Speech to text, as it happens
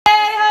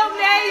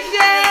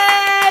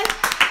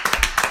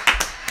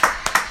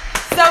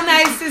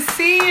nice to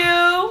see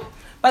you.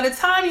 By the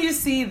time you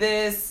see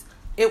this,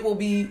 it will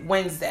be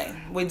Wednesday.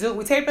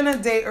 We're taping a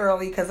day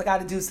early because I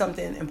got to do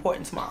something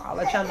important tomorrow. I'll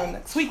let y'all know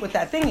next week what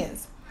that thing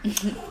is.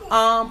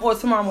 Or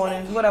tomorrow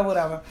morning,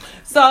 whatever.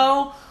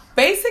 So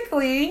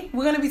basically,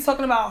 we're going to be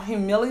talking about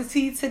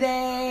humility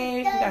today.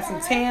 We got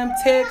some TAM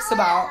tips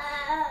about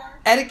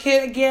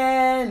etiquette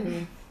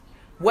again,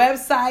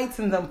 websites,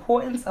 and the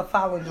importance of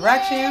following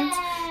directions.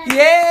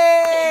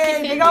 Yay!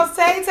 Big old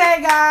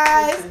Tay-Tay,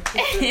 guys.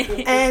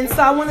 And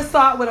so I want to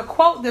start with a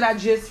quote that I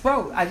just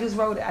wrote. I just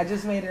wrote it. I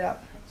just made it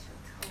up.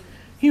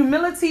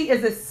 Humility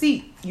is a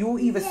seat you will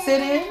either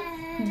sit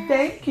in,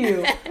 thank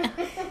you,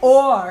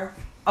 or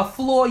a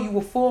floor you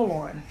will fall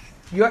on.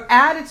 Your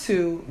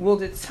attitude will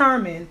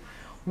determine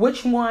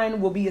which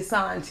one will be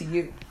assigned to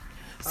you.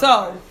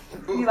 So,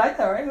 you like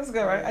that, right? That's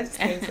good, right? I just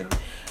came to it.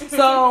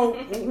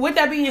 So, with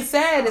that being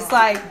said, it's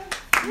like,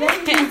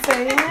 thank you,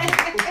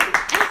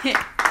 Tay.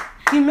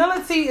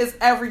 Humility is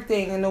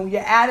everything,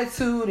 your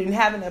attitude and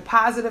having a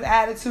positive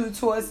attitude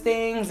towards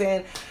things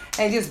and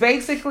just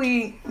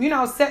basically,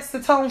 sets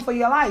the tone for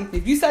your life.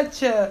 If you set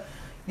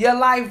your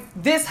life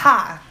this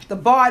high, the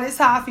bar this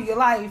high for your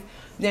life,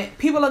 then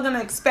people are going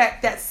to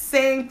expect that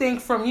same thing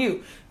from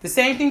you. The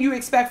same thing you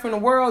expect from the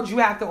world, you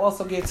have to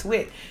also get to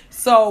it.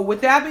 So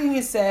with that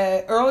being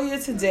said, earlier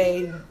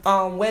today,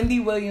 Wendy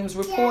Williams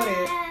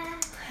reported,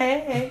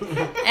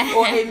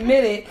 or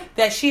admitted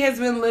that she has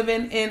been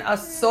living in a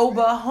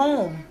sober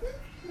home.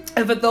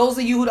 And for those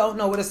of you who don't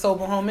know what a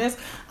sober home is,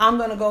 I'm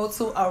going to go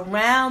to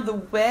Around the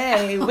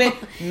Way with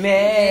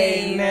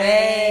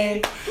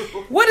May.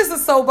 What is a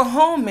sober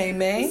home,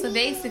 May? So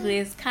basically,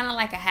 it's kind of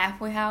like a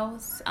halfway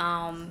house.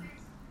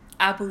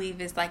 I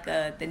believe it's like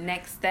the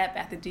next step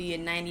after do your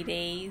 90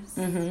 days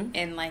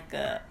and like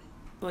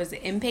was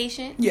it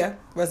inpatient? Yeah,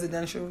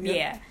 residential.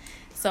 Yeah.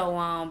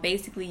 So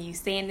basically, you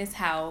stay in this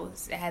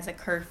house. It has a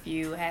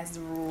curfew. It has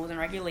the rules and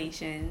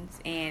regulations,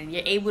 and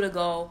you're able to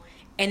go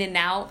in and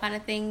out kind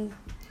of thing.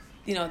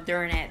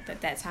 During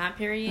that time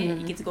period,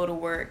 you get to go to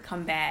work,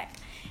 come back,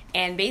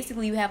 and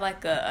basically you have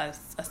like a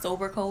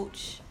sober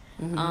coach.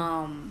 You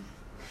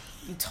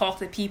talk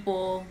to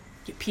people,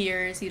 your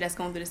peers, that's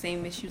going through the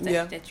same issues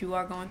that you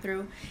are going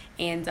through,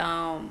 and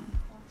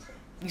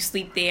you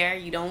sleep there.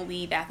 You don't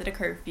leave after the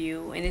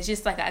curfew, and it's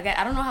just like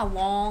I don't know how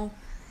long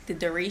the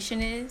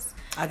duration is.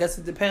 I guess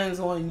it depends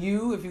on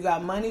you if you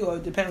got money, or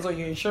it depends on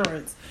your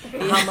insurance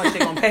and how much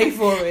they're going to pay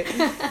for it.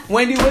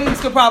 Wendy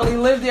Williams could probably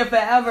live there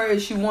forever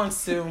if she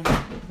wants to,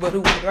 but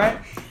who would, right?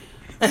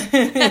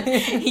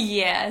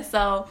 Yeah,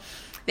 so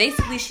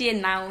basically she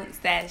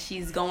announced that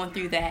she's going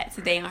through that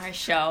today on her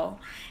show,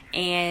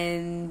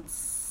 and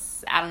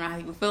I don't know how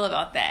people feel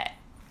about that.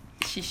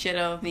 She should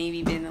have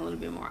maybe been a little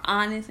bit more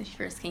honest when she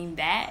first came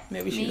back.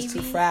 Maybe she was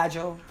too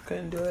fragile,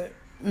 couldn't do it,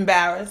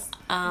 embarrassed.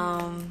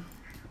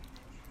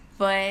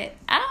 But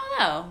I don't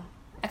know.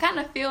 I kind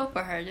of feel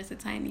for her just a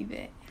tiny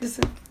bit. Just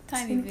a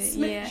tiny bit,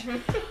 yeah.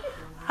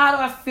 How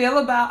do I feel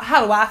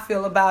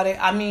about it?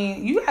 I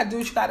mean, you gotta do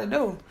what you gotta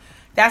do.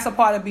 That's a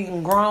part of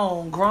being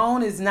grown.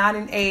 Grown is not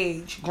an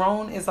age.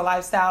 Grown is a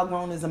lifestyle.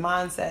 Grown is a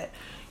mindset.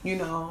 A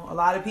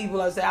lot of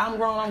people are saying, I'm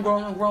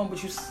grown,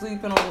 but you're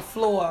sleeping on the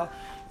floor.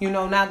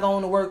 Not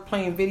going to work,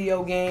 playing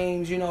video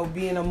games.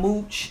 Being a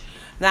mooch.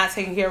 Not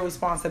taking care of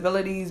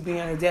responsibilities, being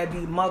a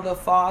deadbeat mother,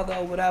 father,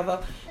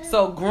 whatever.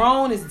 So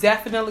grown is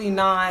definitely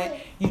not,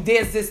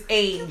 there's this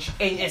age,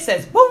 and it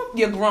says, boom,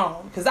 you're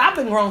grown. Because I've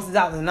been grown since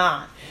I was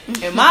 9.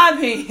 In my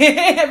opinion,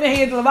 I've been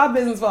handling my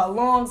business for a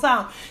long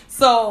time.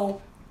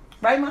 So,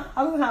 right, Ma?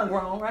 I was kind of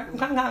grown, right? I'm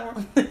kind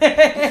of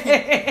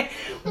grown.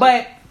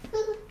 But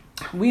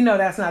we know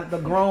that's not the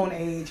grown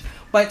age.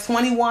 But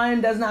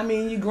 21 does not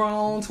mean you're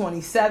grown.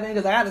 27,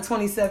 because I got a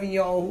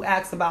 27-year-old who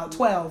acts about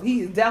 12.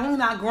 He is definitely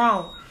not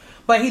grown.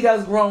 But he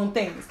does grown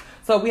things.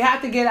 So we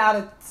have to get out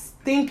of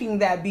thinking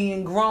that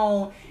being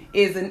grown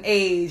is an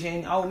age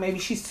and, maybe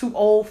she's too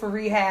old for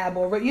rehab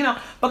or,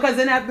 because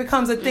then that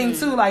becomes a thing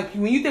too. Like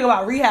when you think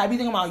about rehab, you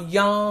think about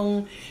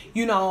young,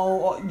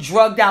 or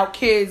drugged out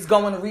kids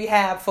going to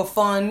rehab for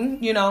fun,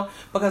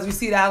 because we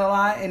see that a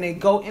lot and they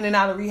go in and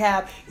out of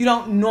rehab. You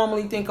don't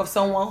normally think of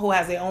someone who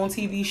has their own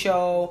TV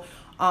show,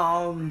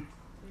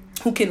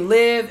 who can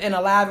live in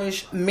a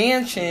lavish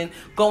mansion,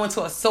 go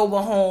into a sober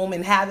home,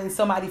 and having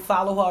somebody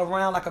follow her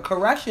around like a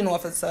correction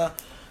officer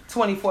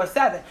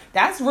 24/7.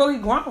 That's really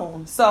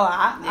grown. So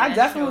I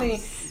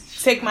definitely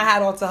take my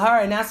hat off to her,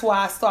 and that's why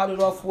I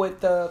started off with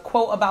the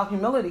quote about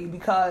humility,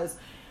 because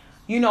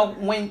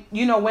when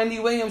Wendy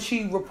Williams,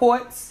 she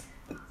reports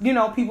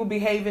people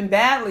behaving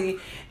badly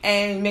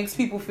and makes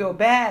people feel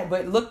bad.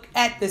 But look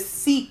at the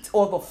seat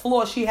or the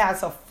floor she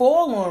has her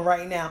fall on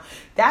right now.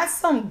 That's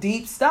some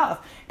deep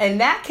stuff.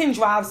 And that can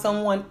drive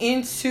someone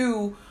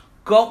into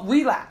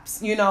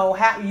relapse,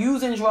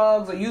 using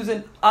drugs or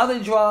using other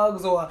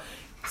drugs or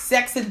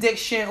sex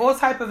addiction, all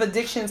type of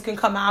addictions can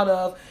come out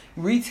of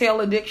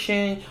retail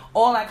addiction,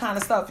 all that kind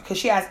of stuff, because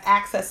she has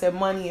access and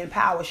money and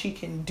power. She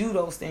can do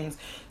those things.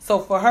 So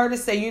for her to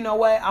say, you know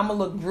what, I'm gonna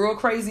look real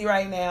crazy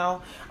right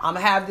now, I'm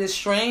gonna have this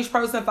strange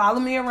person follow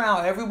me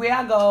around everywhere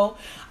I go,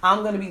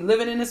 I'm gonna be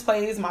living in this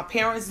place, my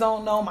parents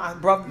don't know,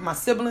 my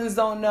siblings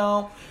don't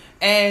know,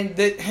 and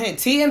the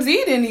TMZ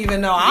didn't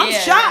even know. I'm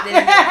shocked.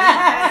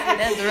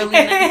 That's really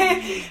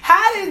nice.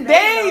 How did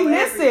they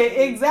miss it?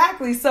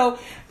 Exactly. So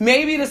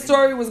maybe the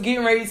story was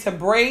getting ready to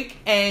break,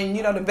 and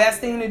the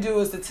best thing to do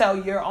is to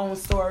tell your own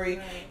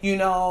story,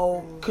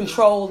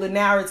 control the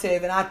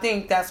narrative. And I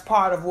think that's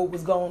part of what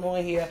was going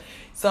on here.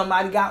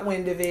 Somebody got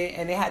wind of it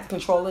and they had to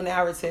control the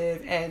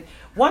narrative. And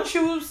once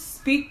you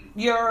speak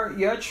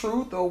your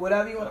truth, or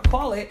whatever you want to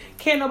call it,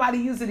 can't nobody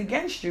use it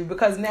against you,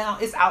 because now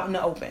it's out in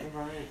the open.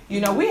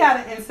 Right. We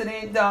had an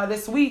incident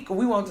this week.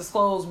 We won't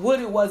disclose what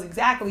it was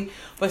exactly,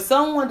 but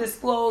someone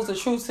disclosed the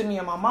truth to me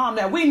and my mom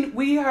that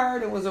we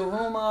heard it was a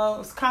rumor. It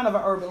was kind of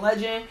an urban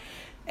legend,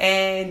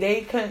 and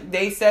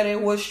they said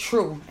it was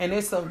true, and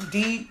it's some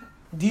deep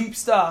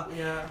stuff.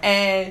 Yeah.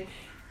 And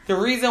the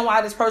reason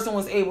why this person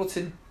was able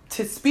to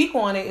speak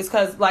on it is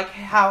because, like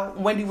how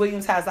Wendy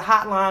Williams has a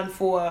hotline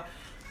for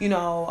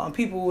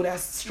people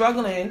that's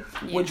struggling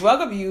with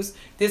drug abuse,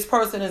 this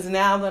person is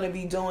now going to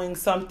be doing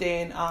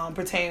something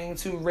pertaining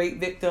to rape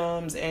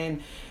victims,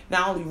 and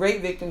not only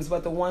rape victims,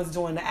 but the ones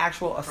doing the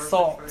actual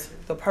assault,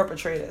 the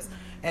perpetrators.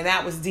 And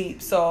that was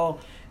deep. So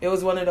it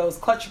was one of those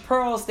clutch your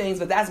pearls things,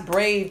 but that's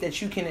brave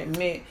that you can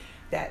admit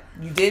that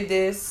you did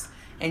this,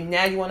 and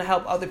now you want to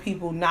help other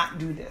people not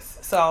do this.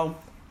 So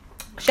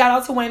shout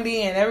out to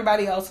Wendy and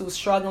everybody else who's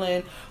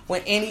struggling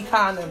with any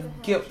kind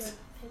of guilt.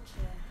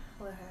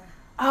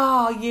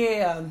 Oh,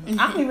 yeah.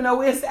 I don't even know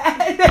where it's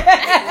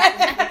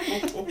at.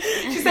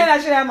 She said I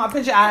should have my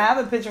picture. I have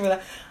a picture of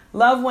her.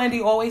 Love Wendy,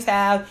 always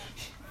have.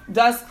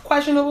 Does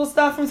questionable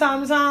stuff from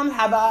time to time.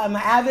 I'm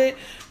an avid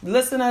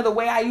listener the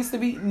way I used to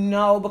be?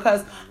 No,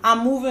 because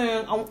I'm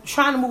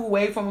trying to move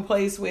away from a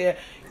place where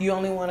you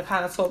only want to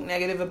kind of talk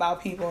negative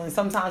about people, and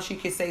sometimes she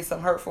could say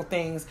some hurtful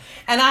things.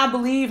 And I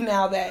believe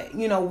now that,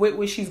 with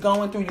what she's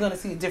going through, you're going to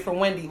see a different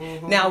Wendy.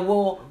 Mm-hmm. Now,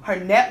 will her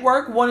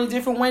network want a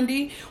different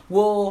Wendy?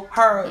 Will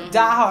her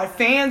diehard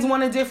fans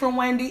want a different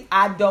Wendy?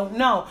 I don't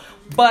know.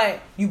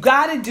 But you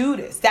got to do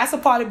this. That's a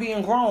part of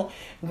being grown.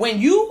 When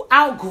you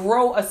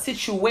outgrow a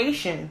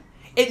situation,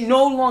 it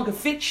no longer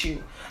fits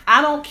you.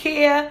 I don't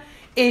care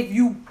if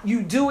you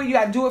do it, you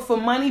got to do it for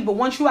money. But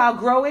once you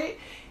outgrow it,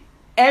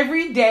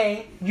 every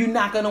day you're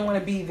not going to want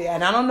to be there.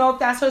 And I don't know if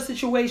that's her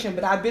situation,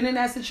 but I've been in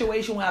that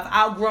situation where I've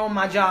outgrown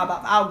my job.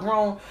 I've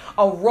outgrown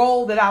a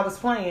role that I was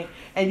playing.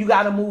 And you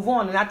got to move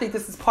on. And I think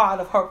this is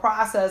part of her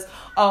process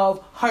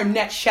of her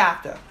next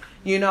chapter.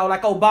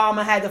 Like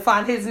Obama had to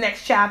find his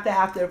next chapter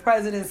after the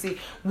presidency.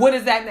 What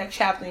is that next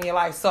chapter in your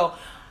life? So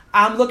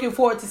I'm looking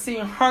forward to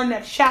seeing her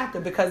next chapter,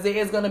 because there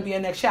is going to be a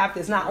next chapter.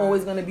 It's not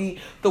always going to be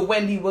the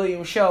Wendy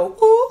Williams show.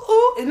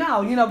 Ooh,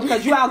 no,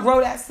 because you outgrow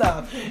that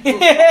stuff.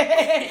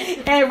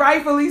 And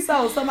rightfully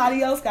so.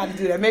 Somebody else got to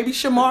do that. Maybe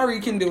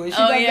Shamari can do it. She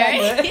does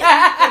that good.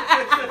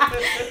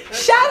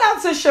 Shout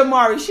out to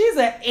Shamari. She's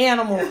an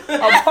animal,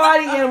 a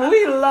party animal.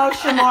 We love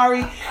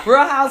Shamari.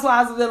 Real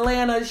Housewives of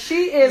Atlanta.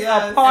 She is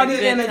a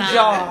party in a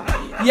jar.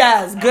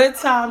 Yes, good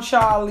time,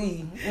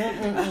 Charlie.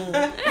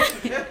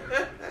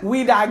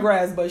 We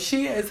digress, but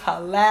she is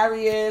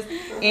hilarious.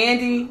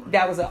 Andy,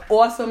 that was an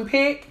awesome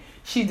pick.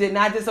 She did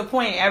not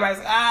disappoint.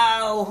 Everybody's like,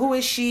 oh, who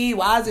is she?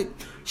 Why is it?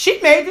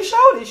 She made the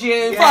show this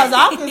year, as far as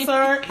I'm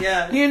concerned.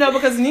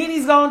 Because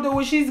Nene's going through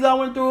what she's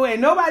going through, and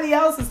nobody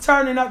else is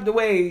turning up the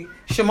way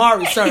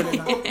Shamari's turning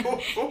up.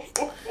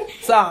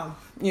 So,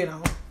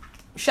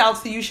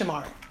 shouts to you,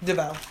 Shamari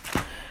DeVoe.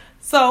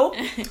 So,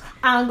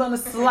 I'm going to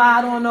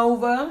slide on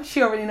over.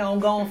 She already know I'm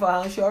going for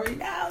her. She already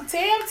know.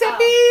 Tam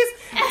Tippies.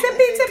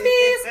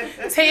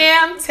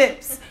 Tam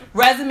Tips.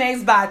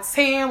 Resumes by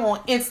Tam on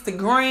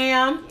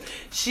Instagram.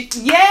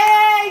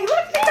 Yay! Look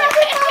at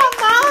that,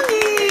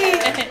 mommy.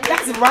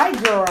 That's right,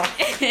 girl.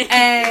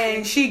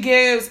 And she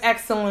gives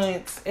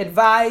excellent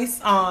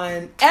advice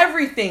on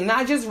everything,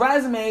 not just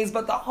resumes,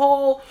 but the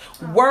whole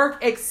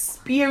work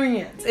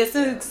experience. It's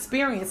an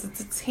experience. It's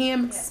a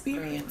Tam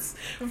experience.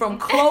 From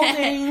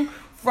clothing,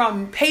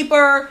 from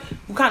paper,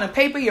 what kind of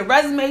paper your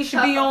resume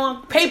should be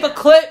on, paper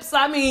clips.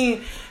 I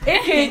mean,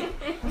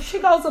 she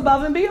goes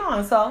above and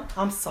beyond. So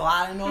I'm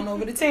sliding on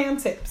over to Tam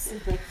Tips.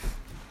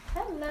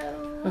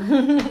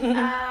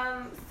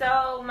 Hello.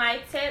 So my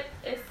tip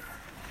is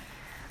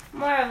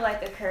more of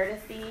like a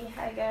courtesy,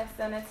 I guess,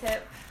 than a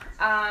tip,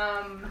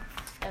 and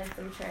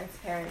some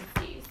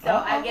transparency.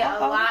 So I get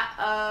a lot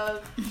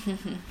of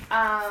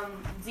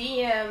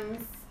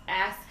DMs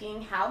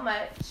asking how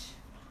much,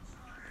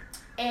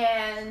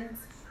 and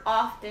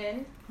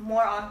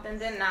more often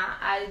than not,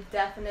 I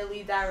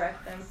definitely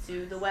direct them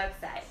to the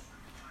website.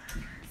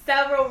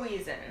 Several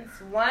reasons.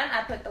 One,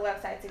 I put the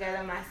website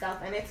together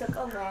myself, and it took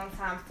a long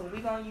time, so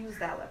we're going to use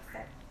that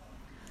website.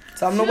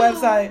 Tell them the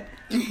website.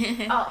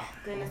 Oh,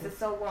 goodness, it's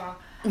so long.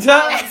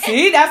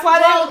 See, that's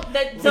why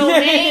the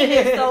domain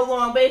is so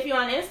long. But if you're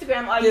on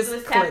Instagram, all you Just do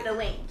is tap click. the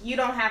link. You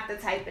don't have to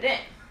type it in.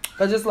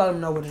 But just let them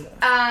know what it is.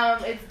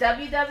 It's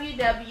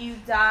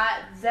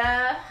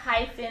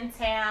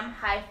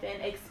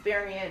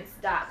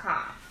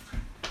www.the-tam-experience.com.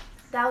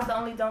 That was the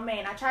only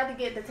domain. I tried to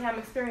get the TAM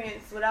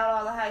experience without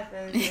all the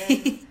hyphens,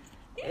 and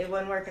it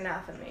wasn't working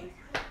out for me.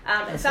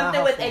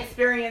 Something with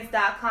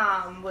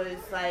experience.com was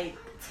like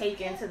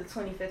taken to the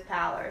 25th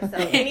power. So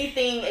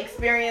anything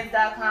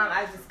experience.com,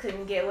 I just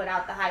couldn't get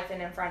without the hyphen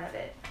in front of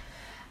it.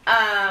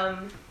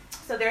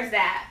 So there's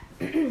that.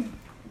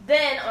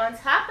 Then on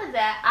top of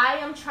that, I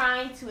am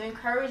trying to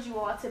encourage you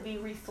all to be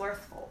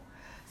resourceful.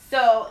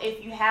 So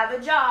if you have a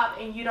job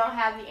and you don't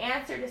have the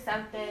answer to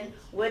something,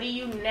 what do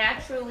you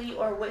naturally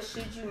or what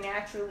should you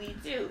naturally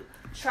do?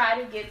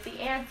 Try to get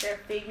the answer.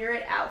 Figure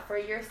it out for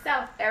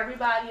yourself.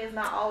 Everybody is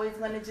not always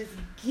going to just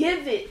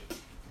give it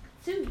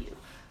to you.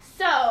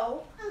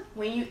 So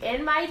when you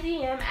in my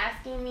DM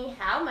asking me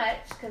how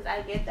much, because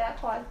I get that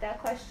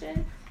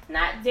question,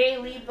 not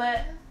daily,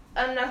 but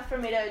enough for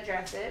me to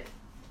address it,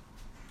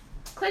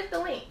 click the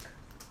link.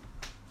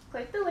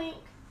 Click the link.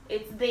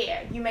 It's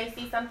there. You may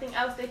see something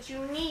else that you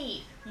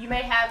need. You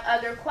may have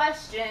other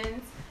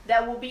questions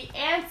that will be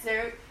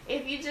answered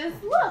if you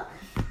just look.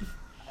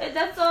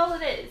 That's all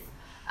it is.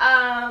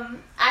 I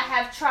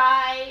have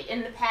tried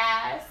in the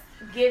past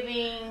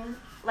giving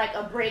like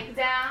a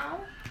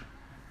breakdown,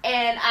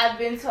 and I've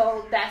been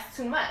told that's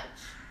too much.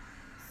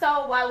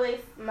 So why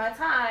waste my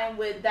time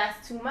with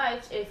that's too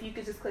much if you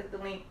could just click the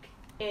link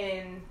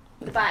in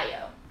the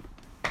bio?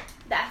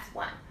 That's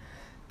one.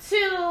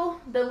 Two,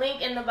 the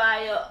link in the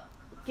bio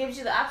gives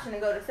you the option to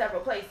go to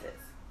several places.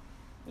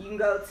 You can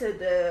go to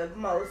the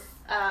most,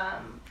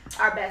 our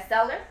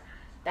bestseller,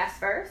 that's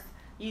first.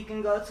 You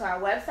can go to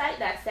our website,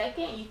 that's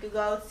second. You could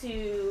go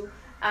to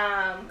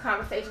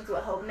Conversations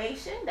with Hope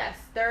Nation, that's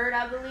third,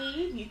 I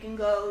believe. You can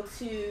go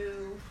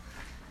to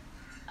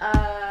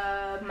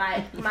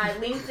my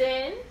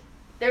LinkedIn.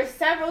 There's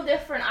several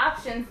different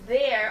options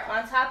there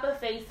on top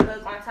of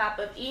Facebook, on top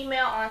of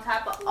email, on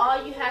top of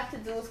all you have to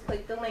do is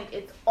click the link.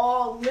 It's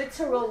all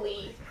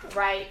literally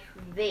right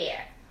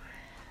there.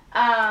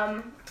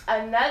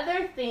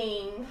 Another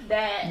thing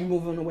that... You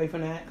moving away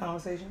from that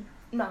conversation?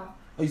 No.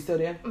 Are you still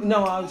there?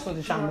 No, I just want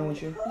to chime in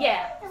with you.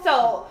 Yeah.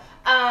 So,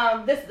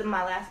 this is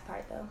my last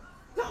part though.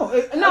 No,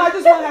 I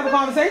just want to have a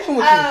conversation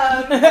with you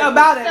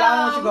about it. I don't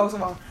want you to go so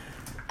long.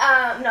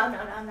 No,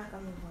 I'm not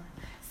gonna move on.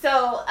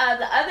 So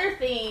the other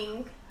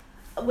thing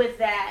with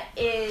that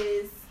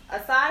is,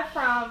 aside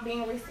from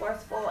being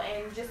resourceful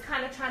and just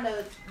kind of trying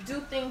to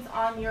do things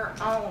on your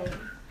own,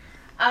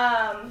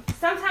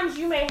 sometimes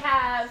you may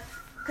have,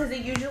 because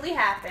it usually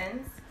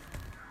happens,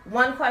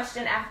 one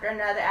question after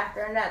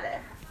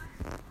another.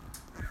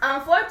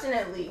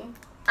 Unfortunately,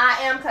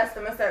 I am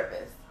customer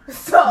service.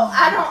 So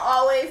I don't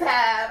always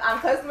I'm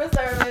customer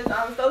service,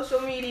 I'm social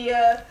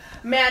media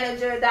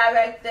manager,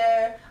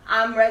 director,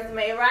 I'm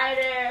resume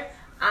writer,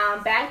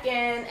 I'm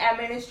back-end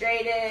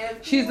administrative.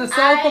 She's the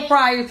sole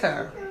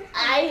proprietor.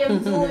 I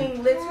am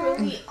doing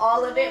literally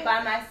all of it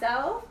by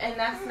myself, and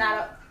that's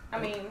not,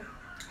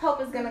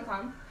 help is going to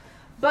come.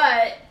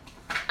 But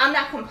I'm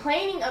not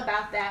complaining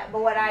about that,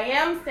 but what I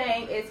am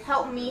saying is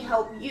help me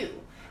help you.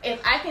 If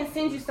I can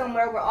send you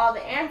somewhere where all the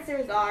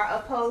answers are,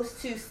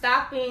 opposed to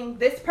stopping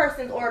this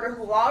person's order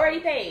who already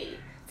paid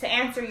to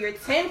answer your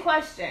 10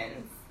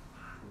 questions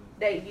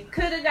that you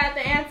could have got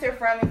the answer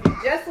from if you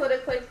just would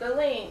have clicked the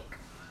link,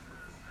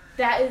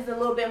 that is a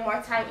little bit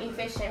more time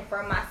efficient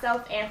for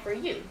myself and for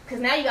you.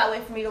 Because now you got to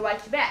wait for me to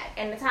write you back.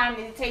 And the time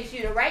that it takes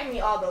you to write me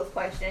all those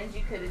questions,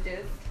 you could have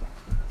just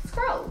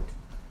scrolled.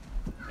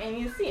 And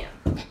you see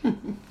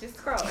them. Just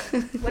scroll.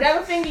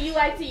 Whatever finger you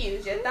like to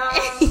use, your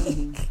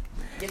thumb.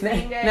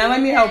 Now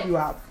let me help you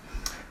out.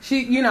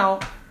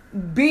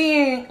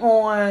 Being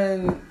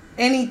on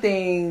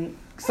anything,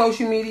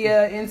 social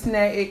media,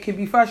 internet, it can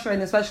be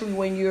frustrating, especially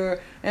when you're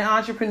an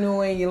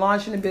entrepreneur and you're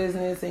launching a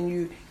business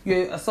and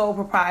you're a sole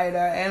proprietor,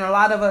 and a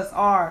lot of us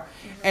are.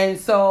 And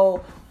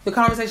so the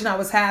conversation I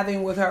was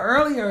having with her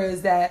earlier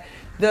is that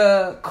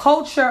the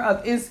culture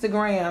of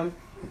Instagram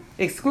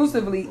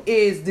exclusively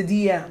is the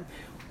DM.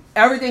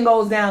 Everything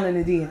goes down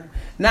in the DM.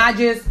 Not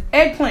just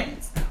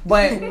eggplants,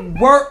 but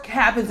work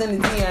happens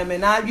in the DM.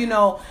 And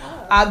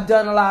I've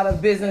done a lot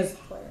of business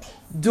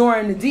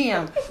during the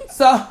DM.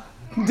 So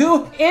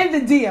in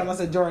the DM. I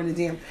said during the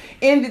DM.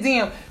 In the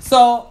DM.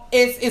 So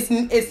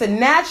it's a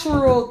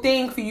natural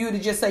thing for you to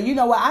just say, you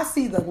know what, I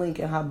see the link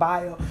in her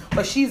bio,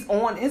 but she's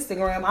on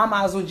Instagram. I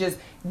might as well just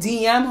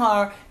DM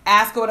her,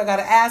 ask her what I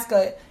gotta ask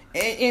her,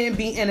 and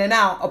be in and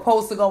out,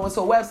 opposed to going to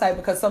a website,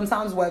 because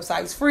sometimes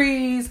websites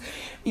freeze.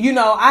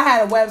 I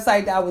had a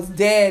website that was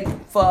dead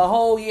for a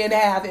whole year and a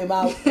half in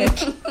my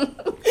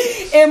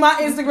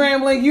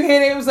Instagram link. You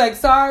hit it, it was like,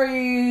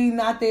 sorry,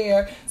 not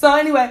there. So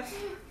anyway,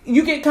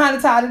 you get kind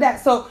of tired of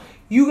that. So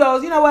you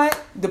go, you know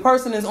what? The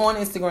person is on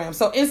Instagram.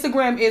 So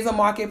Instagram is a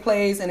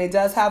marketplace, and it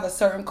does have a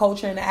certain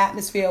culture and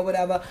atmosphere or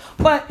whatever.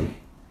 But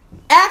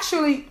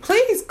actually,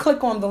 please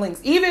click on the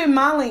links. Even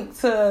my link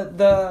to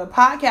the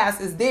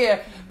podcast is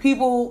there.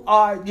 People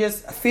are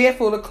just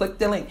fearful to click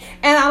the link.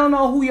 And I don't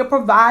know who your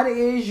provider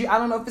is. I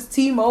don't know if it's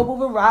T-Mobile,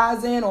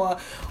 Verizon, or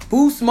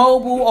Boost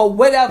Mobile, or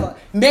whatever.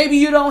 Maybe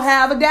you don't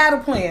have a data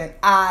plan.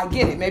 I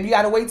get it. Maybe you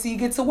got to wait till you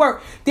get to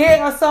work.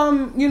 There are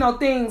some,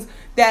 things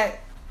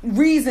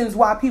reasons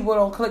why people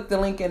don't click the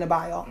link in the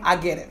bio. I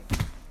get it.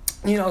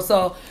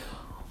 So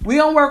we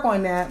don't work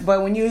on that.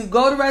 But when you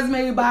go to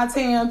Resume by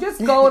Tam,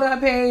 just go to her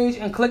page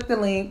and click the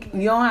link.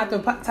 You don't have to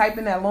type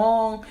in that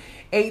long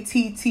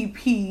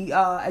HTTP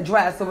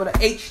address or the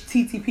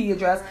HTTP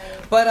address,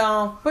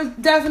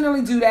 but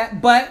definitely do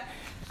that. But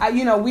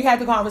we had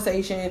the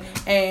conversation,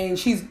 and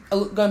she's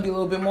gonna be a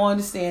little bit more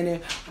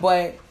understanding.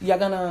 But you're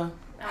gonna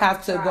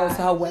have to go to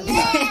her website.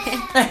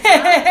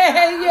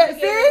 Yeah,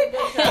 see,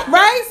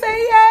 right?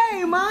 Say,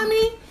 hey,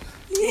 mommy.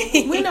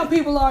 We know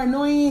people are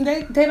annoying.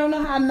 They don't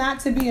know how not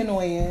to be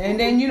annoying. And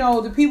then,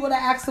 the people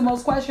that ask the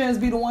most questions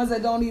be the ones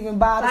that don't even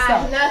buy the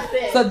stuff.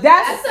 Nothing. So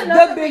that's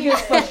the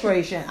biggest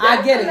frustration.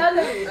 I get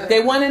it.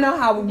 They want to know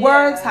how it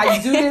works, how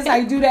you do this, how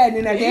you do that.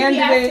 And then at the end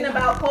of it, asking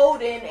about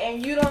coding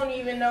and you don't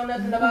even know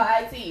nothing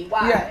about IT.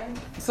 Why? Yeah.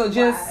 So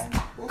just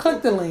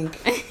click the link.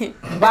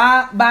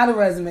 Buy the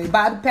resume.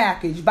 Buy the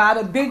package. Buy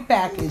the big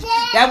package.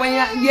 That way,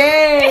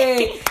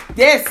 yay.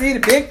 Yeah, see the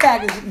big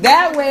package.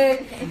 That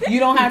way, you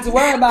don't have to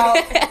worry about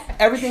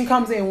everything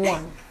comes in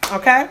one.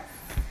 Okay?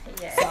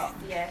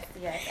 Yes,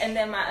 yes. And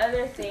then my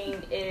other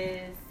thing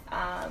is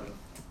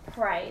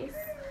price.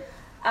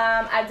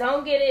 I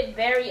don't get it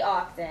very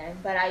often,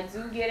 but I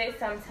do get it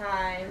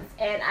sometimes.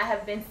 And I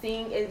have been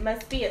seeing, it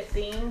must be a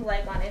theme,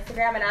 like on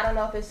Instagram. And I don't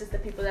know if it's just the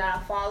people that I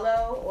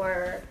follow,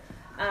 or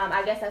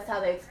I guess that's how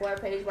the Explore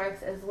page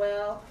works as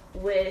well,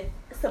 with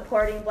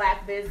supporting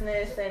Black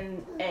business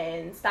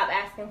and stop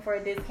asking for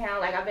a discount.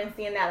 Like, I've been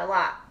seeing that a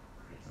lot.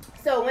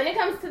 So when it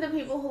comes to the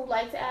people who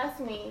like to ask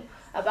me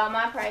about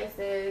my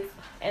prices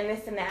and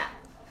this and that,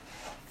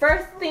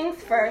 first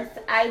things first,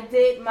 I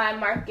did my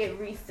market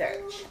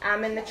research.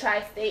 I'm in the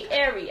tri-state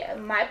area.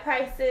 My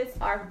prices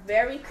are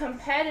very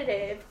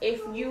competitive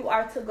if you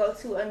are to go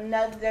to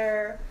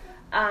another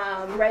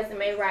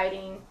resume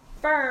writing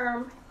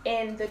firm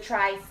in the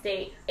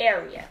tri-state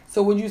area.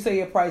 So would you say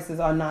your prices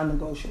are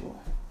non-negotiable?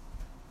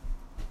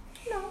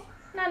 No,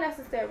 not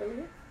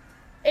necessarily.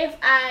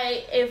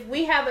 If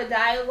we have a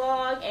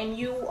dialogue and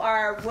you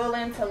are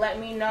willing to let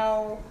me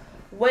know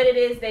what it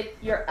is that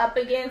you're up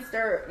against,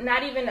 or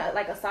not even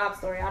like a sob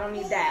story, I don't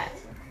need that.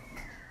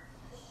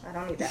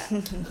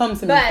 Come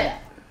to me.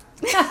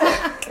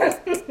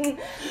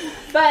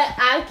 But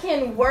I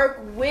can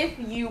work with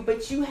you,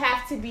 but you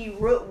have to be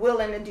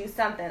willing to do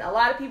something. A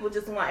lot of people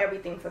just want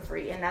everything for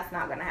free, and that's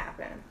not going to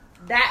happen.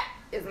 That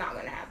is not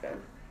going to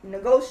happen.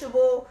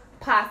 Negotiable,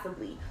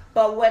 possibly.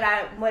 But what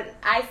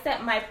I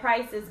set my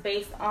prices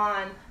based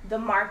on the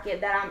market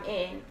that I'm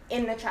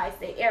in the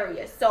tri-state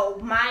area. So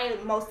my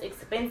most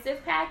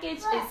expensive package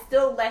is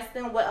still less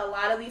than what a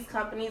lot of these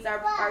companies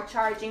are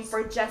charging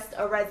for just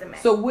a resume.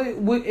 So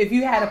what if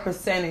you had a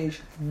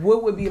percentage,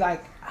 what would be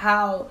like,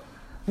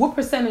 what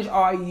percentage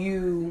are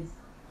you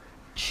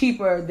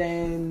cheaper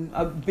than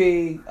a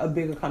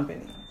bigger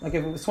company? Like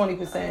if it was 20%,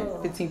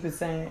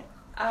 15%,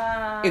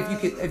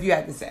 if you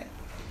had to say.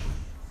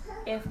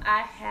 If I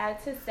had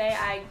to say,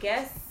 I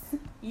guess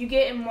you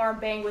get more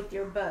bang with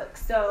your buck.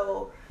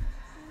 So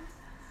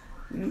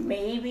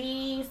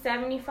maybe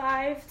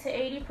 75 to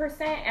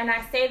 80%. And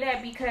I say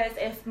that because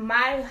if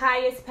my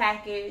highest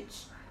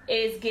package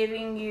is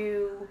giving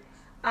you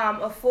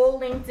a full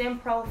LinkedIn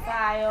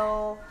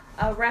profile,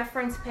 a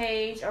reference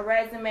page, a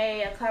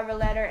resume, a cover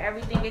letter,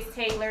 everything is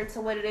tailored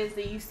to what it is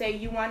that you say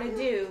you want to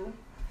do.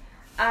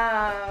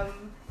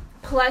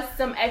 Plus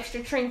some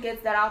extra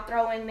trinkets that I'll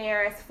throw in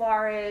there as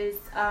far as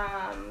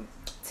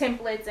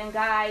templates and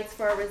guides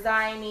for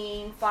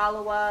resigning,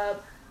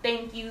 follow-up,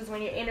 thank yous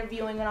when you're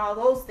interviewing and all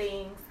those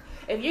things.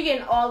 If you're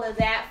getting all of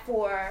that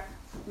for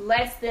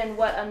less than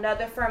what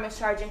another firm is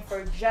charging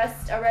for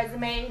just a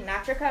resume,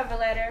 not your cover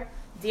letter,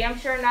 damn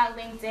sure not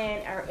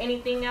LinkedIn or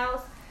anything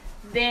else,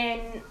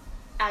 then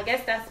I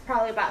guess that's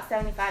probably about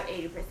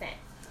 75-80%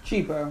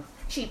 cheaper.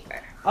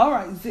 All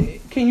right.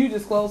 Can you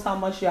disclose how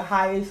much your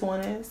highest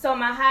one is? So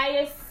my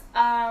highest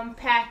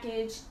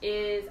package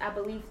is, I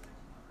believe,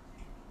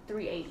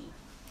 $380.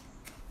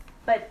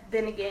 But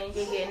then again,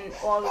 you're getting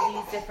all of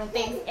these different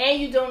things, and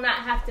you do not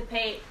have to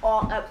pay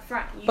all up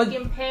front. You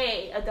can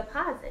pay a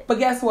deposit. But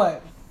guess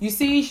what? You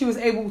see, she was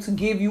able to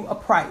give you a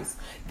price.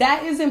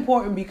 That is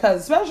important because,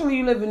 especially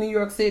you live in New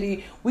York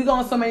City, we go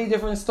in so many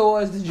different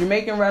stores, the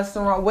Jamaican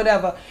restaurant,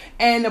 whatever,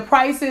 and the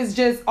price is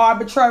just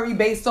arbitrary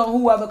based on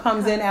whoever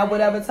comes in at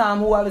whatever time,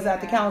 whoever's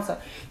at the counter.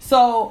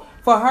 So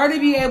for her to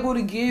be able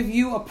to give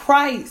you a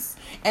price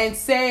and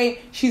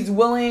say she's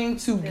willing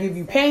to give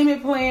you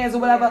payment plans or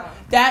whatever,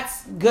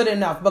 that's good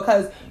enough,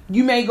 because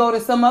you may go to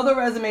some other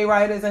resume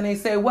writers and they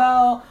say,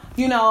 well,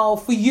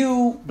 for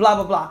you, blah,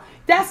 blah, blah.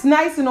 that's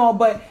nice and all,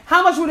 but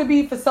how much would it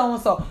be for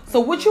so-and-so? So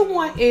what you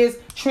want is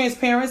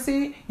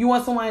transparency. You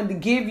want someone to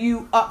give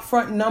you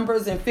upfront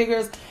numbers and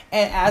figures.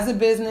 And as a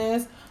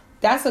business,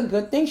 that's a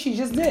good thing she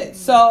just did.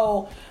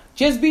 So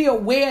just be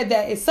aware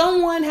that if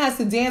someone has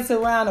to dance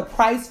around a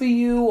price for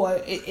you,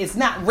 or it's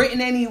not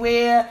written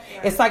anywhere,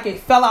 it's like it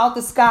fell out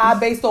the sky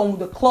based on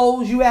the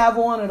clothes you have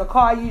on or the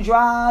car you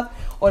drive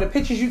or the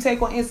pictures you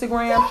take on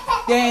Instagram,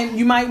 then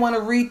you might want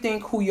to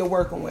rethink who you're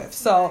working with.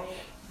 So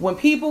when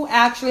people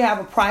actually have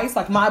a price,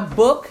 like my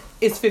book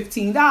is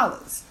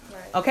 $15.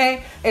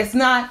 Okay? It's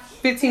not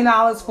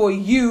 $15 for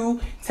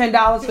you,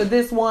 $10 for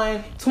this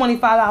one,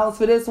 $25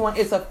 for this one.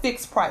 It's a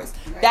fixed price.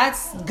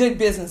 That's good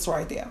business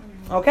right there.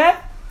 Okay?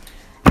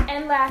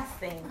 And last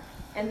thing,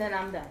 and then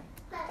I'm done.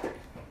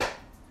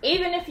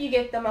 Even if you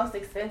get the most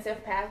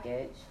expensive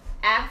package,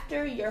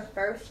 after your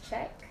first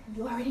check,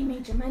 you already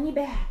made your money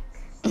back.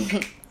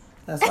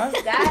 That's right.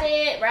 Got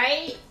it,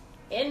 right?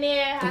 In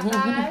there, high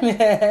five.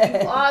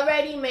 You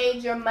already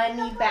made your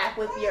money back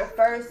with your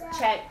first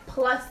check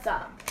plus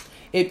some.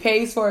 It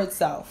pays for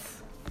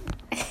itself.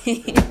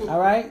 All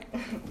right?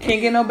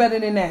 Can't get no better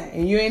than that.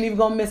 And you ain't even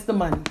going to miss the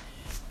money.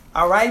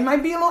 All right? It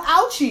might be a little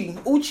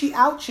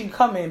ouchie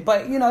coming.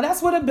 But,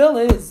 that's what a bill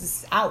is.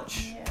 It's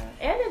ouch. Yeah.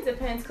 And it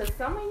depends, because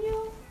some of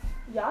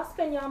y'all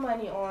spend your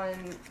money on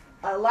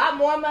a lot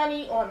more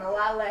money on a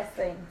lot less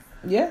things.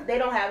 Yeah. They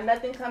don't have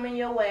nothing coming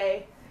your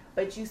way,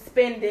 but you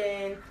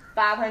spending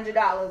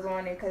 $500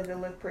 on it because it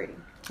look pretty.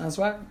 That's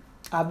right.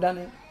 I've done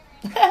it.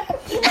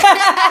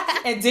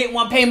 And didn't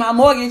want to pay my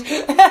mortgage.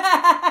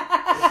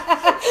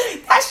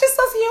 That's just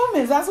us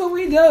humans. That's what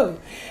we do.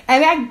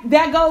 And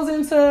that goes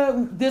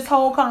into this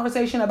whole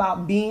conversation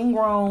about being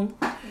grown.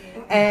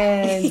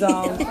 And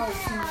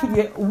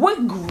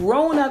what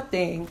grown up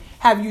thing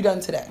have you done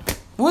today?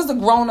 What's the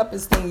grown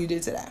upest thing you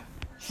did today?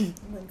 Went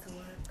to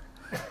work.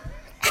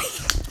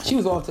 She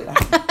was off today.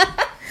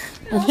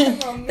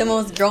 The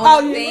most grown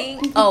up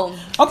thing? Oh.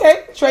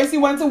 Okay. Tracy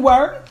went to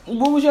work.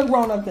 What was your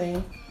grown up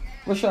thing?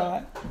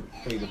 Rashad?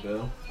 Paid the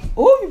bill.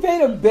 Oh, you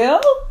paid a bill?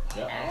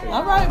 Yeah.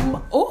 All right.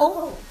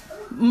 Oh.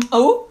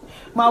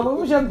 Ma, what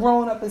was your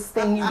grown-upest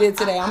thing you did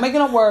today? I'm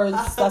making up words.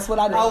 That's what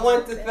I do. I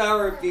went to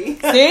therapy.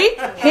 See?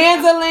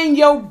 Handling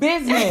your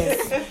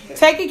business.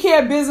 Taking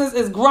care of business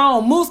is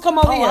grown. Moose, come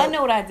over here. I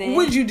know what I did.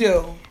 What'd you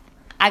do?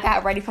 I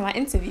got ready for my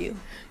interview.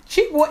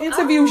 She wore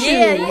interview shoes.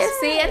 Yeah.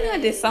 See, I knew I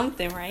did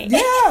something right.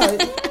 Yeah.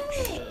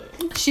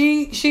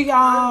 She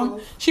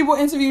wore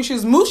interview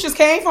shoes. Moose just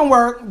came from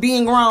work,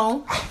 being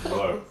grown.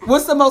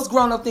 What's the most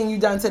grown-up thing you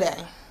done today?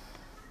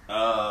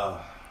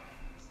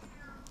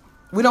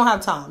 We don't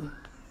have time.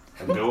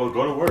 Go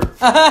to work.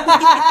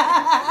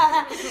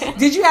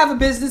 Did you have a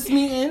business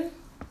meeting?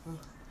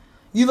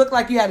 You look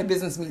like you had a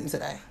business meeting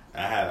today.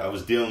 I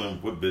was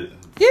dealing with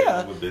business.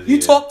 Yeah. You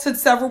talked to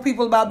several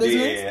people about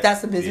business? Yeah.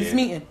 That's a business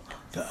meeting.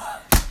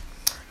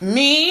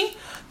 Me,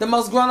 the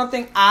most grown-up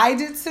thing I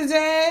did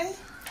today.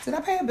 Did I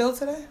pay a bill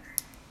today?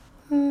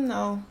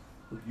 No.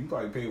 You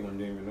probably paid one,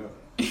 didn't even know.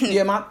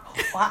 Yeah,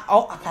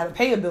 I gotta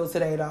pay a bill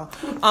today though.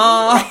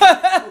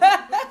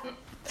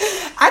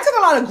 I took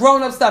a lot of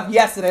grown-up stuff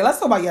yesterday. Let's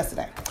talk about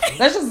yesterday.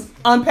 Let's just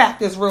unpack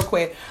this real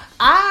quick.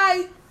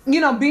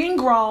 Being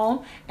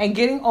grown and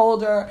getting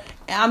older,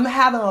 I'm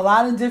having a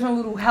lot of different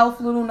little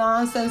health, little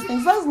nonsense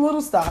things. Those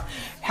little stuff.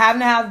 Having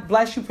to have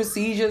bless you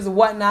procedures and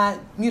whatnot.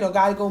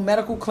 Gotta go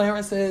medical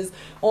clearances,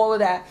 all of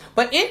that.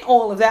 But in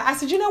all of that, I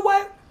said, you know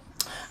what?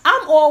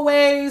 I'm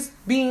always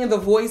being the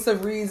voice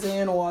of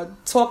reason or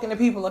talking to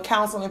people or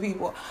counseling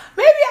people.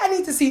 Maybe I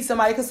need to see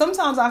somebody because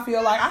sometimes I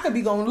feel like I could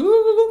be going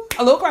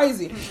a little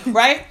crazy,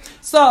 right?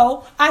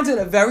 So I did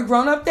a very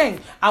grown-up thing.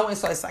 I went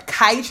to a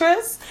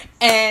psychiatrist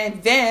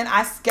and then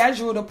I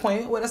scheduled an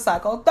appointment with a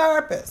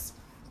psychotherapist.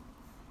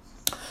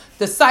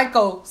 The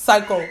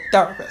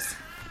psychotherapist.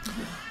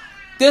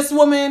 This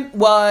woman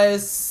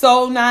was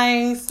so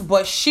nice,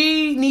 but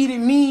she needed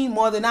me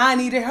more than I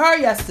needed her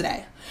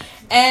yesterday.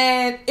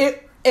 And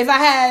if I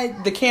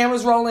had the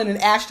cameras rolling and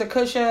Ashton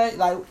Kutcher,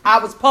 like I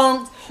was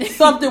punked,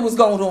 something was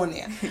going on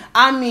there.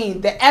 I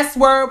mean, the S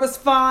word was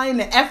fine,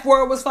 the F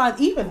word was fine,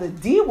 even the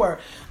D word.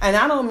 And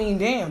I don't mean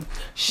damn.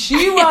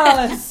 She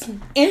was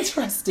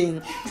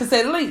interesting, to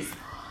say the least.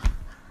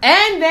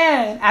 And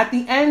then at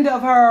the end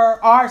of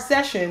our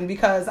session,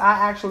 because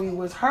I actually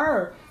was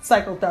her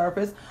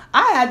psychotherapist,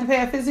 I had to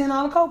pay a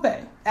 $15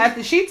 copay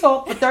after she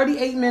talked for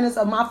 38 minutes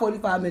of my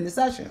 45-minute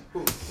session.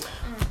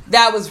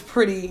 That was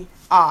pretty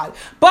odd.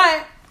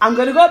 But I'm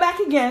going to go back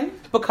again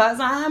because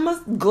I'm a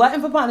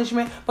glutton for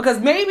punishment, because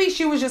maybe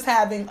she was just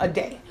having a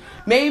day.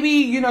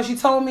 Maybe, she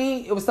told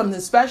me it was something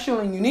special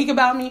and unique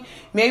about me.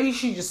 Maybe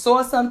she just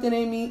saw something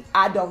in me.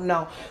 I don't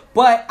know.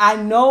 But I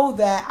know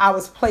that I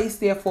was placed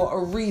there for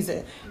a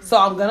reason. So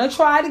I'm going to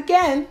try it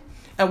again.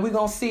 and we're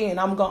going to see, and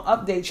I'm going to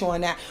update you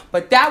on that.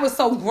 But that was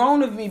so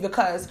grown of me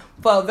because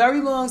for a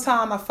very long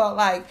time, I felt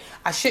like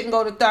I shouldn't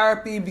go to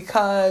therapy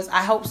because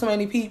I help so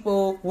many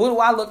people. What do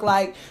I look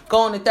like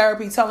going to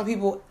therapy, telling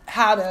people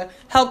how to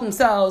help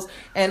themselves,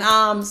 and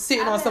I'm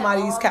sitting on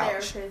somebody's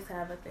couch? Therapists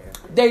have a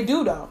therapist. They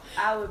do, though.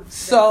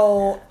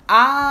 So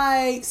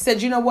I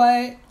said, you know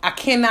what?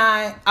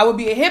 I would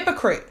be a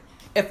hypocrite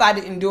if I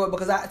didn't do it,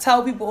 because I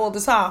tell people all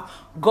the time,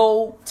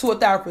 go to a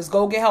therapist,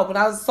 go get help. And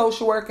I was a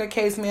social worker,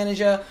 case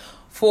manager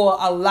for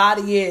a lot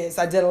of years.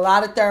 I did a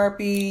lot of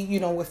therapy,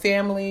 with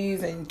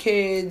families and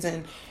kids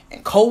and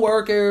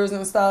co-workers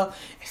and stuff,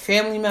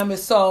 family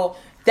members. So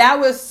that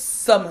was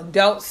some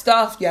adult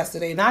stuff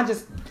yesterday. And I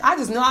just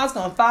knew I was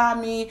going to find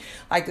me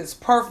like this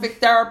perfect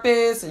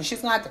therapist, and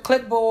she's going to have the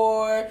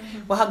clipboard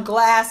with her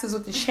glasses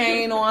with the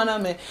chain on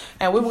them.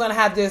 And we were going to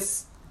have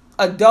this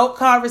adult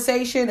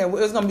conversation, and it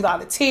was going to be a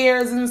lot of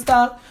tears and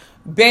stuff.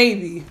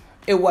 Baby,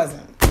 it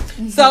wasn't.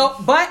 So,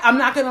 but I'm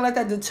not going to let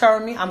that deter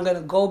me. I'm going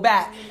to go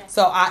back.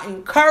 So I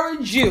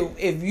encourage you,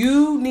 if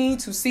you need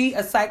to see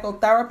a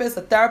psychotherapist,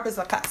 a therapist,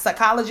 a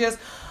psychologist,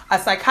 a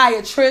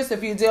psychiatrist,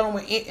 if you're dealing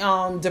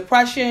with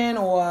depression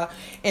or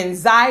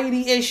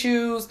anxiety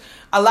issues,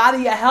 a lot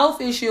of your health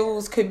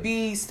issues could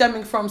be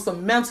stemming from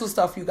some mental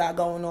stuff you got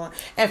going on.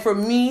 And for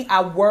me,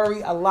 I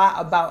worry a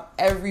lot about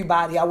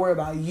everybody. I worry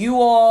about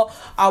you all.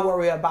 I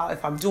worry about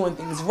if I'm doing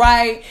things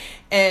right.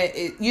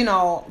 And,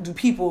 do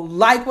people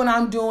like what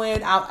I'm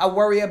doing? I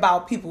worry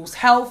about people's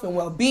health and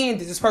well-being.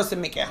 Did this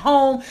person make it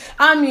home?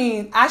 I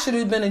mean, I should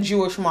have been a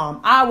Jewish mom.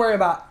 I worry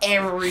about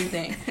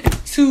everything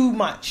too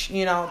much,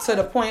 to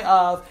the point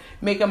of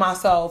making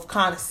myself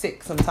kind of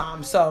sick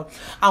sometimes. So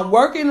I'm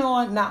working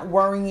on not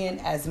worrying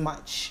as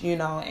much,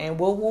 and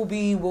what will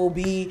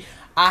be.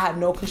 I have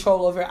no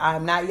control over it.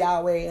 I'm not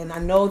Yahweh, and I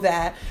know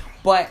that.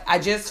 But I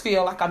just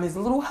feel like I'm his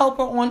little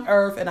helper on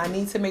earth, and I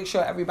need to make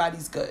sure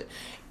everybody's good.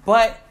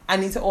 But I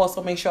need to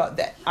also make sure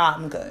that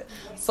I'm good.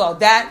 So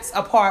that's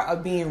a part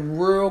of being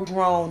real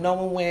grown,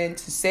 knowing when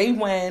to say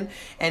when,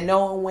 and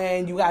knowing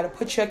when you got to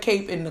put your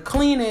cape in the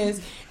cleaners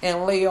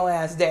and lay your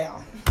ass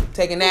down.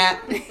 Take a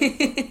nap.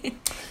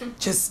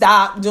 Just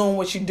stop doing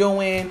what you're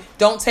doing.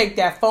 Don't take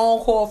that phone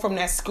call from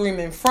that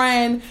screaming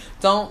friend.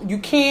 You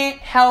can't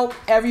help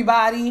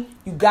everybody.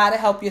 You got to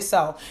help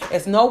yourself.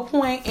 There's no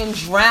point in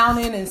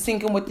drowning and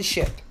sinking with the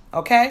ship.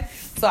 Okay?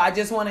 So I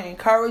just want to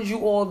encourage you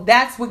all.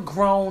 That's what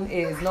grown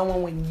is.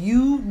 Knowing when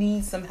you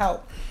need some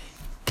help.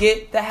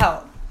 Get the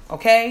help.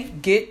 Okay?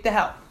 Get the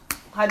help.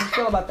 How do you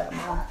feel about that,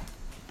 Mom?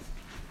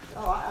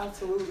 Oh, I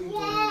absolutely believe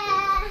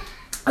that.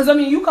 Because,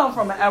 you come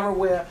from an era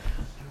where,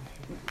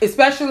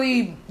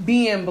 especially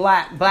being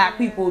black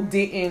people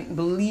didn't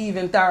believe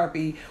in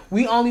therapy.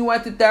 We only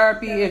went to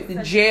therapy if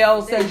the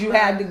jail said you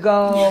had to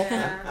go.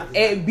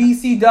 If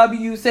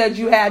BCW said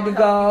you had to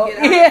go.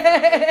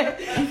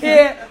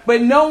 Yeah.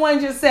 But no one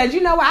just said,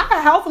 what,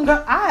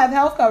 I have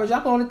health coverage.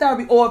 I'm going to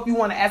therapy. Or if you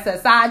want an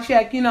SSI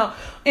check, in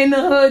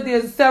the hood,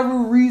 there's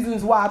several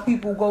reasons why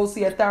people go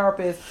see a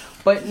therapist,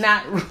 but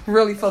not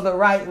really for the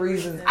right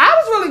reasons. I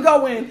was really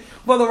going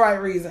for the right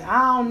reason.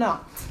 I don't know.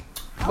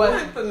 But I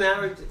went for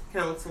marriage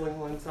counseling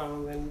one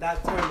time, and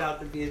that turned out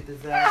to be a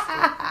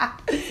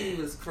disaster. He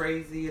was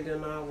crazier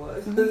than I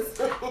was.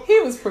 He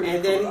was pretty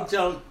And cool. then he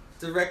jumped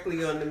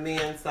directly on the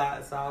man's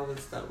side, so I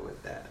was done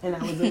with that. And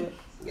that was it.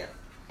 Yeah.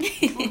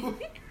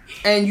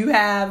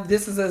 And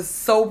this is a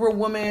sober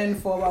woman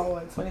for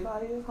about,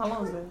 25 years? How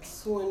long has it been?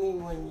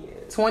 21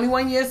 years.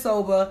 21 years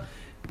sober.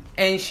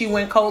 And she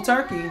went cold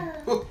turkey.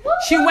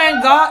 She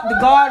went the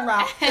guard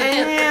route.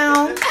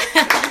 Damn.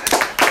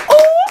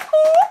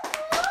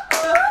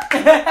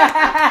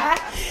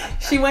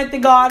 She went the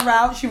God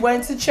route. She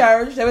went to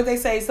church. That's what they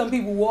say. Some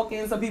people walk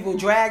in, some people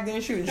dragged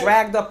in. She was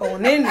dragged up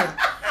on in there.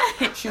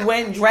 She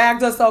went and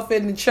dragged herself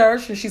in the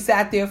church, and she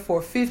sat there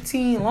for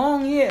 15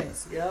 long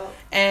years. Yep.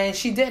 And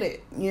she did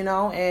it, and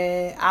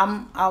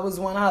I was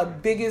one of her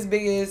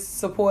biggest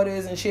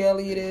supporters and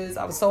cheerleaders.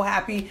 I was so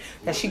happy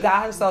that she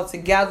got herself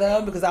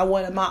together because I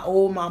wanted my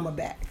old mama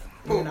back.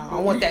 I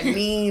want that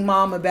mean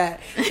mama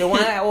back. The one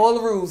that had all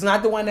the rules,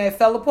 not the one that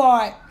fell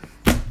apart.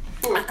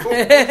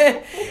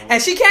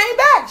 And she came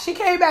back. She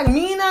came back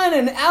meaner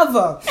than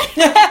ever.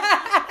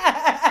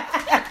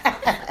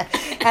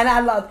 And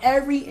I love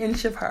every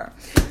inch of her.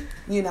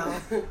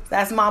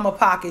 That's Mama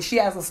Pocket. She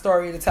has a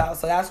story to tell.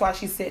 So that's why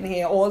she's sitting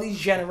here. All these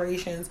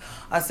generations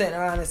are sitting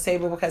around this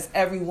table because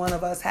every one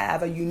of us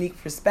have a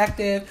unique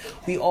perspective.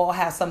 We all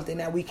have something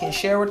that we can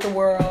share with the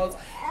world.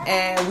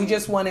 And we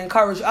just want to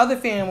encourage other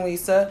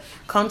families to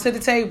come to the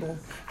table.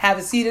 Have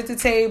a seat at the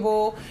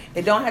table.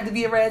 It don't have to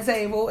be a red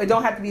table. It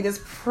don't have to be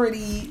this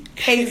pretty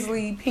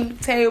paisley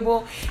pink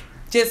table.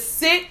 Just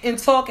sit and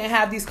talk and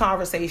have these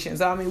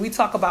conversations. We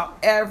talk about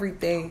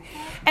everything.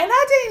 And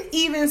I didn't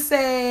even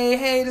say,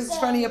 hey, this is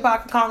Front of Your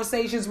Pocket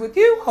Conversations with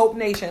you, Hope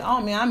Nation.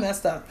 Oh, man, I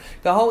messed up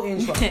the whole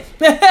intro.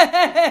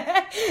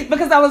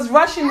 Because I was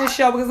rushing this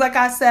show. Because like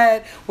I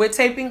said, we're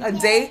taping a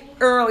day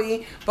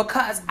early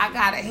because I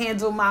got to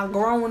handle my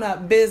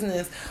grown-up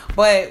business.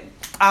 But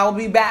I'll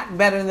be back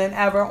better than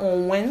ever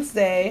on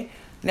Wednesday.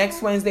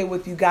 next Wednesday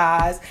with you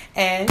guys.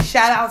 And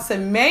shout out to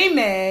May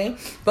May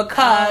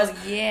because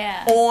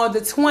on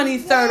the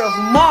 23rd of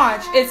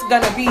March, it's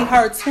going to be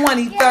her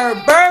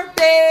 23rd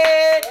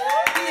birthday.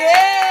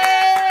 Yay!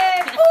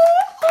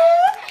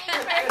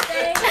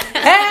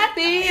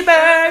 Happy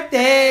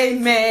birthday,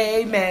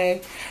 May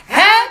May.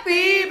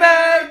 Happy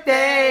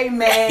birthday,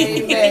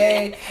 May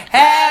May.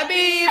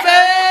 Happy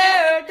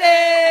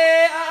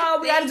birthday.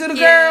 We got to do the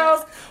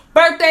girls.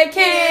 Birthday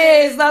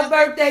kids, love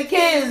birthday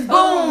kids.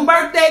 Boom,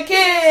 birthday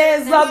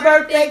kids, love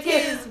birthday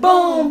kids.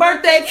 Boom,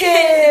 birthday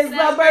kids,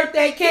 love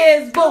birthday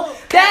kids. Boom.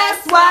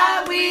 That's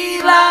why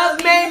we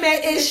love May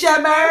May. It's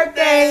your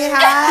birthday.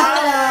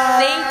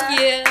 Holla. Thank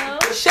you.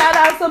 Shout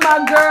out to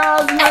my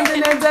girls,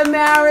 London and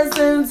Damaris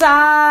and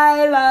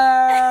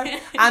Tyler.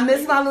 I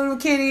miss my little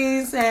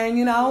kitties, and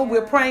you know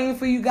we're praying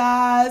for you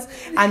guys.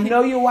 I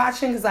know you're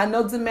watching because I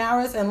know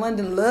Damaris and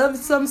London love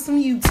some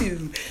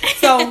YouTube.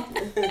 So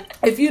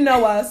if you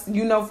know us,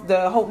 you know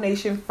the Hope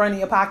Nation, Front of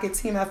Your Pocket,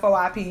 Team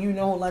FOIP. You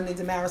know who London,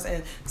 Damaris,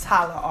 and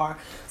Tyler are.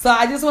 So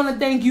I just want to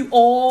thank you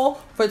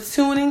all for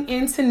tuning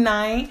in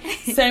tonight.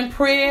 Send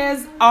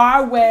prayers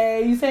our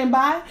way. You saying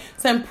bye?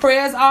 Send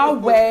prayers our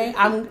way.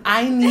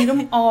 I need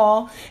them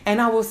all. And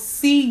I will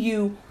see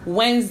you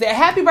Wednesday.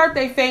 Happy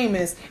birthday,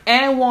 Famous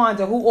and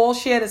Wanda, who all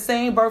share the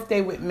same birthday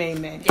with May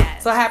May.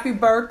 Yes. So happy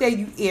birthday,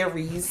 you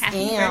Aries. Happy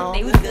Ew.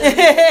 birthday. We good.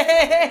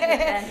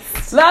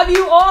 Yes. Love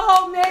you all,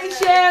 Hope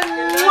Nation.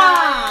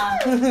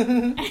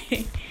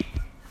 Mwah.